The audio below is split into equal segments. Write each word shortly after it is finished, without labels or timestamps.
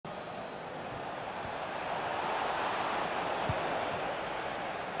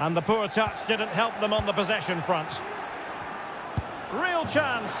And the poor touch didn't help them on the possession front. Real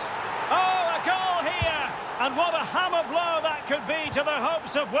chance. Oh, a goal here! And what a hammer blow that could be to their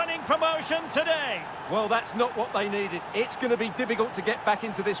hopes of winning promotion today. Well, that's not what they needed. It's going to be difficult to get back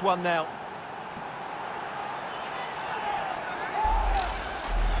into this one now.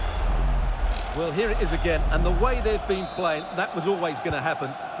 Well, here it is again, and the way they've been playing, that was always going to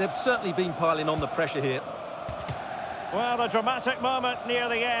happen. They've certainly been piling on the pressure here. Well, a dramatic moment near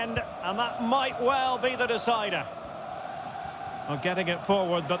the end, and that might well be the decider. Well, getting it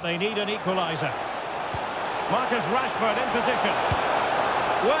forward, but they need an equaliser. Marcus Rashford in position.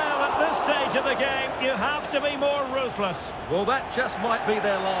 Well, at this stage of the game, you have to be more ruthless. Well, that just might be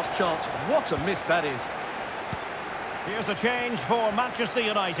their last chance. What a miss that is. Here's a change for Manchester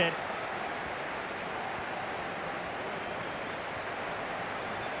United.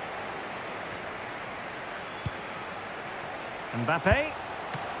 Mbappe.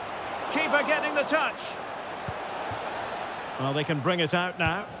 Keeper getting the touch. Well, they can bring it out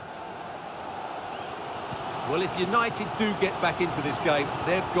now. Well, if United do get back into this game,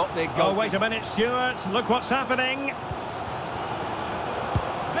 they've got their goal. Oh, wait a minute, Stuart. Look what's happening.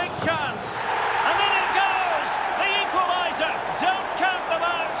 Big chance. And then it goes. The equaliser. Don't count them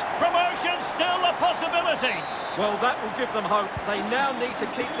out. Promotion still a possibility. Well, that will give them hope. They now need to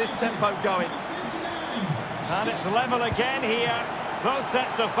keep this tempo going. And it's level again here. Both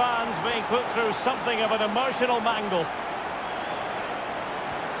sets of fans being put through something of an emotional mangle.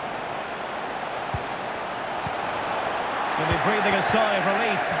 They'll be breathing a sigh of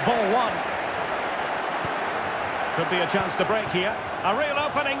relief. Ball one. Could be a chance to break here. A real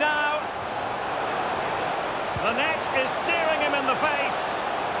opening now. The net is staring him in the face.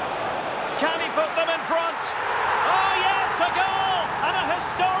 Can he put them in front? Oh yes, a goal! And a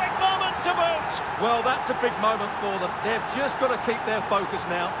historic moment to boot. Well, that's a big moment for them. They've just got to keep their focus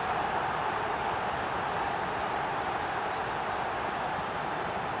now.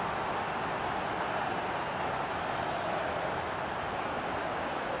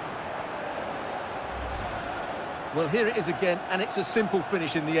 Well, here it is again, and it's a simple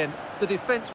finish in the end. The defence